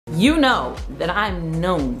You know that I'm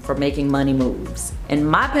known for making money moves, and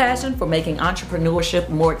my passion for making entrepreneurship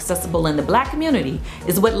more accessible in the Black community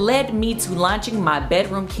is what led me to launching my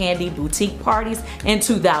Bedroom Kandi boutique parties in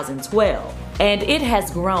 2012. And it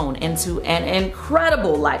has grown into an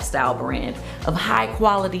incredible lifestyle brand of high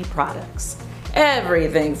quality products.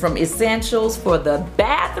 Everything from essentials for the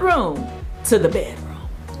bathroom to the bedroom.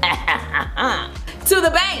 To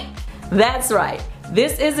the bank. That's right.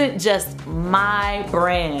 This isn't just my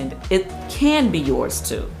brand. It can be yours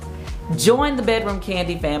too. Join the Bedroom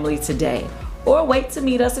Kandi family today, or wait to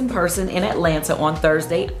meet us in person in Atlanta on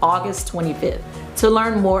Thursday, August 25th to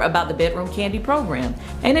learn more about the Bedroom Kandi program.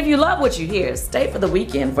 And if you love what you hear, stay for the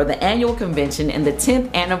weekend for the annual convention and the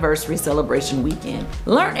 10th anniversary celebration weekend.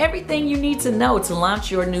 Learn everything you need to know to launch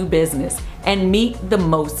your new business and meet the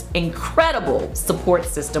most incredible support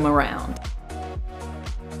system around.